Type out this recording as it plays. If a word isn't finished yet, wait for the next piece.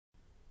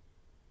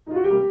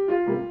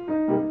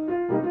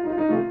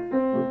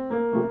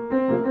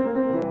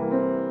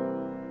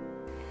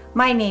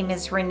My name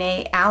is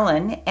Renee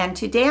Allen, and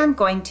today I'm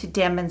going to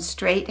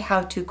demonstrate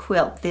how to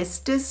quilt this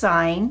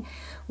design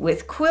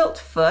with quilt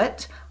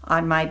foot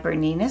on my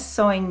Bernina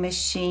sewing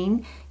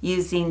machine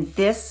using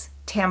this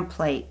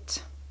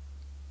template.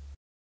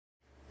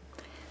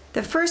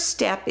 The first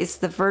step is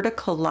the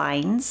vertical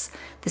lines,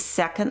 the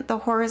second the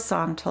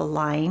horizontal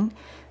line,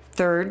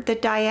 third the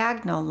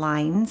diagonal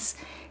lines,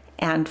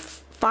 and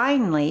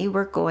finally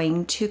we're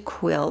going to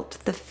quilt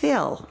the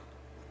fill.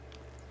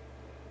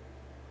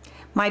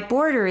 My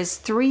border is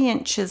 3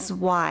 inches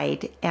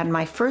wide, and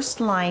my first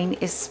line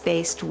is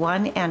spaced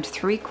 1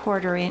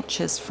 3/4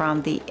 inches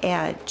from the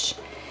edge.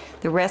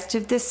 The rest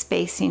of the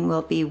spacing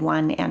will be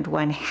 1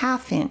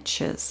 1/2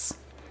 inches.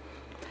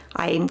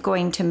 I am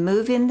going to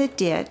move in the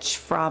ditch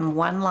from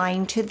one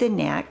line to the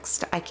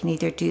next. I can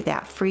either do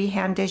that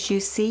freehand as you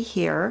see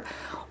here,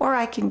 or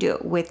I can do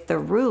it with the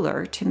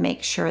ruler to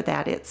make sure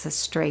that it's a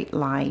straight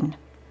line.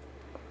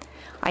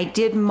 I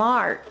did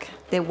mark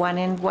the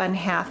 1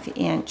 1/2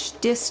 inch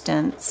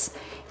distance,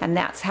 and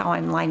that's how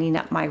I'm lining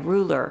up my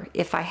ruler.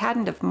 If I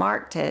hadn't have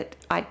marked it,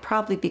 I'd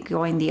probably be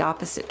going the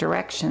opposite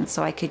direction,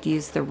 so I could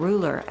use the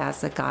ruler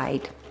as a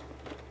guide.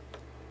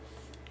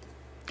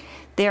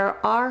 There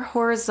are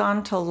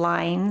horizontal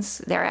lines.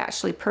 They're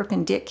actually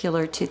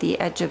perpendicular to the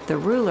edge of the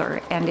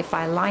ruler, and if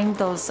I line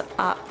those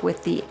up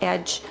with the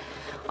edge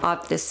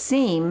of the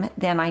seam,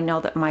 then I know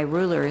that my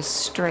ruler is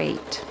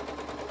straight.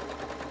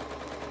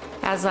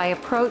 As I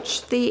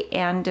approach the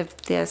end of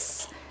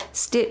this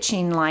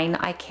stitching line,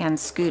 I can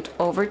scoot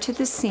over to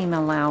the seam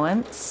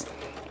allowance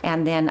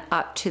and then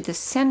up to the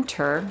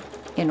center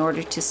in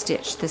order to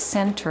stitch the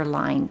center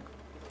line.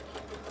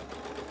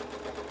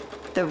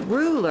 The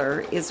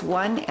ruler is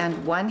 1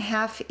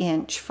 1/2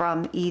 inch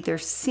from either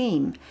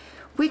seam,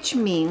 which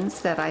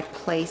means that I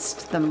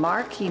placed the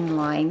marking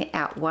line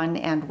at 1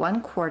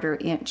 1/4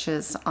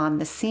 inches on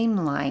the seam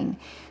line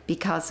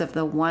because of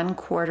the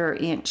 1/4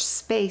 inch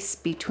space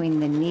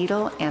between the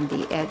needle and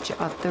the edge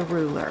of the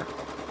ruler.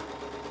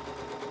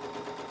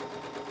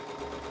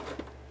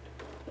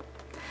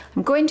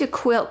 I'm going to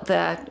quilt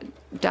the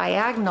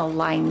diagonal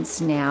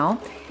lines now.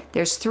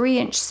 There's 3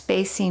 inch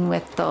spacing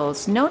with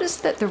those. Notice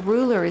that the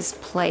ruler is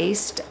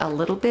placed a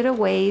little bit a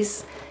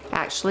ways,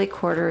 actually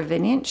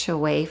 1/4 inch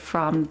away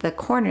from the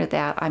corner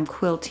that I'm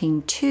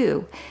quilting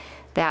to.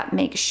 That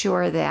makes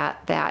sure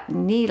that that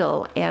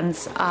needle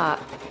ends up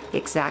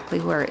exactly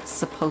where it's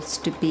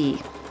supposed to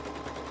be.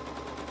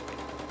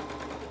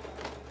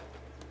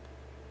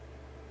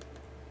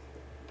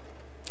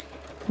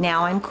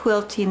 Now I'm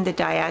quilting the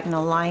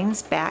diagonal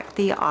lines back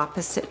the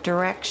opposite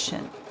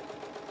direction.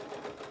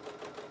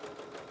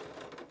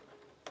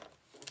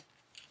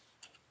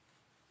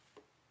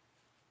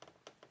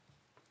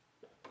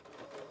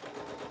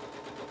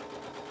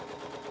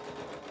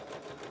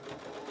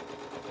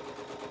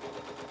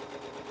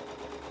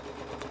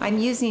 I'm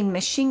using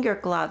machine gear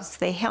gloves.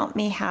 They help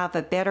me have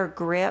a better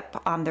grip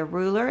on the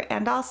ruler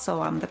and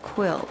also on the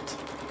quilt.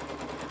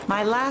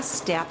 My last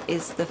step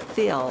is the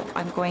fill.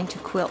 I'm going to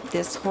quilt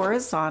this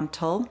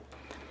horizontal,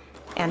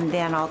 and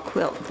then I'll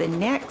quilt the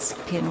next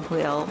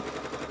pinwheel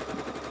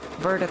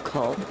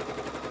vertical.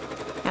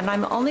 And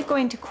I'm only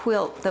going to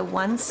quilt the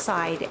one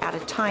side at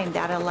a time.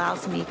 That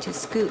allows me to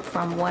scoot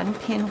from one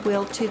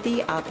pinwheel to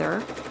the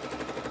other,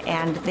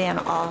 and then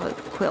I'll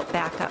quilt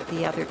back up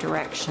the other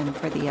direction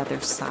for the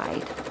other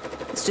side.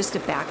 It's just a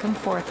back and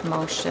forth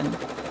motion.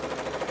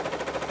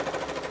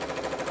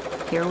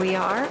 Here we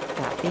are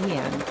at the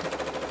end.